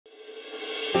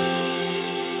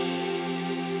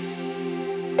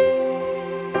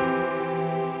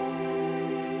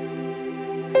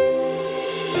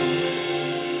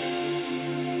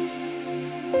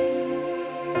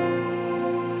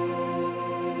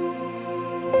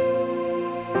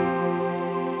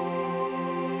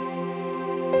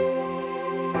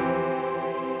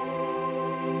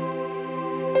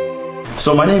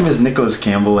So my name is Nicholas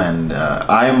Campbell, and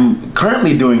I'm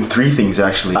currently doing three things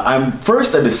actually. I'm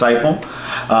first a disciple,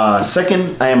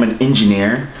 second I am an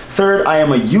engineer, third I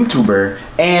am a YouTuber,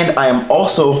 and I am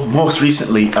also most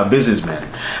recently a businessman.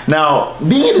 Now,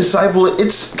 being a disciple,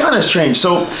 it's kind of strange.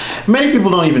 So many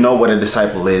people don't even know what a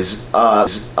disciple is.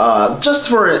 Just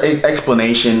for an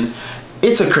explanation,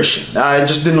 it's a Christian. I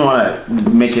just didn't want to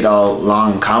make it all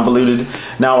long and convoluted.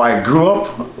 Now, I grew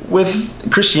up with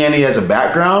Christianity as a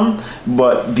background,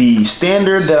 but the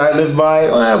standard that I lived by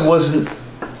wasn't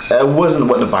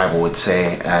what the Bible would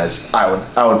say, as I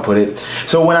would put it.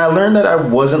 So when I learned that I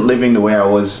wasn't living the way I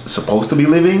was supposed to be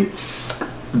living,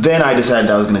 then I decided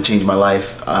I was going to change my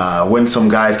life. When some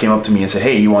guys came up to me and said,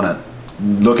 "Hey, you want to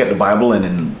look at the Bible and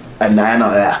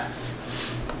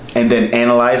then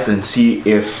analyze and see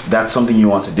if that's something you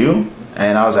want to do?"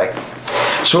 And I was like,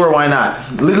 sure, why not?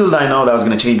 Little did I know that was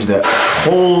going to change the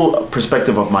whole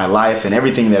perspective of my life and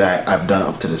everything that I've done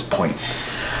up to this point.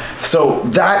 So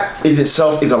that in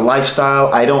itself is a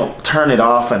lifestyle. I don't turn it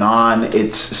off and on.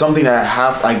 It's something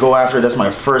that I go after. That's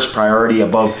my first priority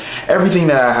above everything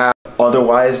that I have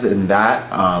otherwise than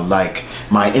that, like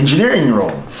my engineering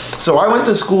role. So I went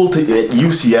to school at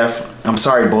UCF. I'm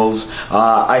sorry, Bulls.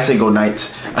 I say go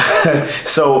Knights.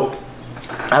 So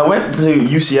I went to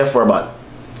UCF for about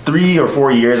 3 or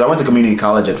 4 years. I went to community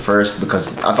college at first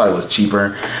because I thought it was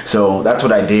cheaper. So that's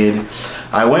what I did.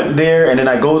 I went there, and then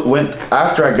went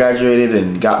after I graduated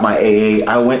and got my AA.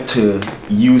 I went to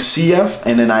UCF,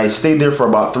 and then I stayed there for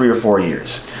about 3 or 4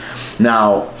 years.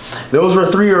 Now, those were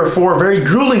 3 or 4 very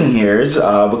grueling years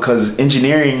because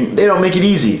engineering, they don't make it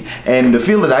easy. And the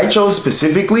field that I chose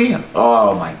specifically,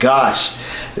 oh my gosh,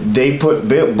 they put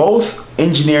both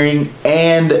engineering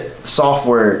and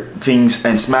software things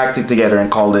and smacked it together and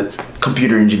called it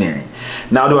computer engineering.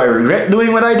 Now, do I regret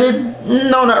doing what I did?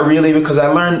 No, not really, because I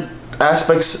learned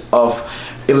aspects of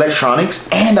electronics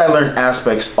and I learned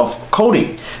aspects of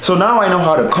coding. So now I know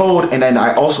how to code, and then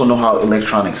I also know how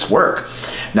electronics work.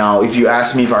 Now, if you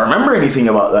ask me if I remember anything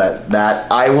about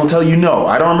that I will tell you no.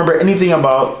 I don't remember anything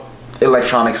about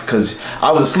electronics because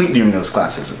I was asleep during those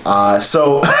classes.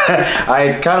 So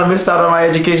I kind of missed out on my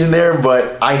education there,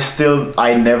 but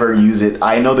I never use it.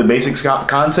 I know the basic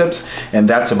concepts, and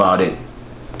that's about it.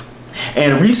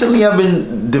 And recently I've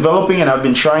been developing and I've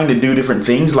been trying to do different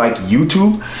things like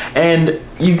YouTube, and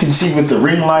you can see with the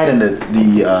ring light and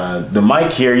the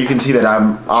mic here, you can see that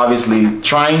I'm obviously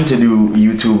trying to do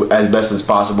YouTube as best as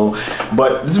possible,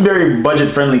 but it's very budget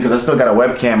friendly because I still got a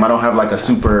webcam. I don't have like a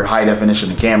super high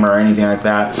definition camera or anything like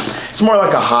that. It's more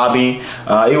like a hobby.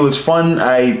 It was fun.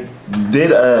 I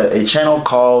did a channel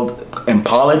called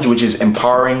Empollage, which is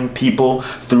empowering people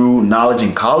through knowledge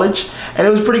in college, and it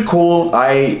was pretty cool.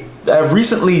 I've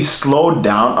recently slowed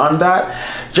down on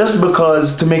that just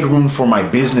because to make room for my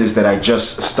business that I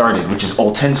just started, which is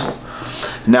utensil.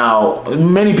 Now,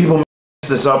 many people mess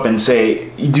this up and say,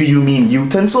 do you mean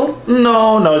utensil?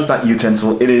 No, it's not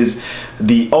utensil. It is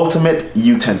the ultimate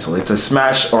utensil. It's a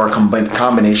smash or a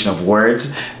combination of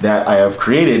words that I have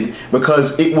created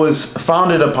because it was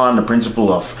founded upon the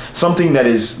principle of something that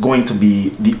is going to be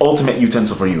the ultimate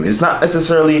utensil for you. It's not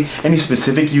necessarily any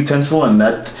specific utensil, and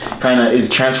that kind of is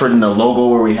transferred in the logo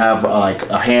where we have like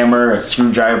a hammer, a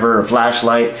screwdriver, a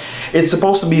flashlight. It's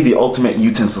supposed to be the ultimate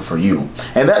utensil for you,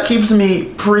 and that keeps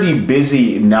me pretty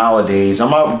busy nowadays.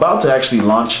 I'm about to actually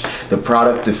launch the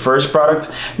first product.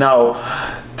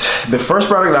 Now, the first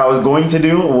product I was going to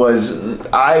do was,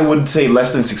 I would say,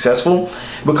 less than successful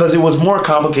because it was more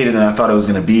complicated than I thought it was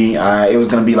going to be. It was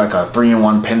going to be like a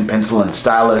 3-in-1 pen, pencil, and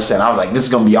stylus, and I was like, this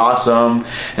is going to be awesome.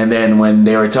 And then when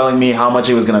they were telling me how much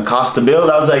it was going to cost to build,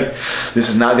 I was like, this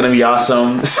is not going to be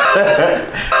awesome.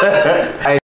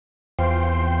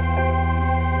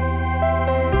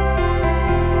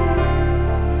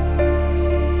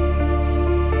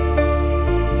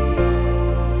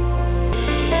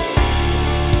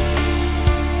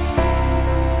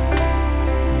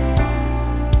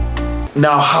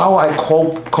 Now, how I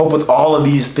cope with all of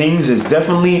these things is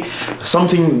definitely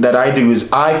something that I do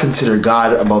is I consider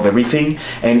God above everything.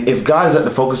 And if God is at the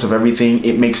focus of everything,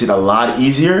 it makes it a lot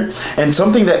easier. And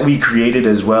something that we created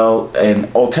as well,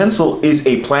 and utensil, is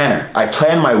a planner. I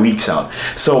plan my weeks out.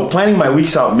 So planning my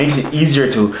weeks out makes it easier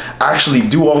to actually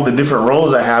do all the different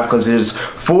roles I have, because there's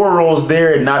 4 roles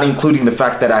there, not including the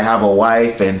fact that I have a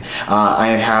wife and I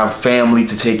have family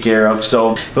to take care of.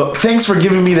 So well, thanks for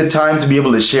giving me the time to be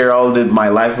able to share all of my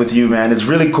life with you, man. It's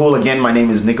really cool. Again, my name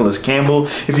is Nicholas Campbell.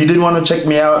 If you did want to check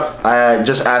me out,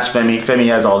 just ask Femi. Femi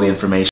has all the information.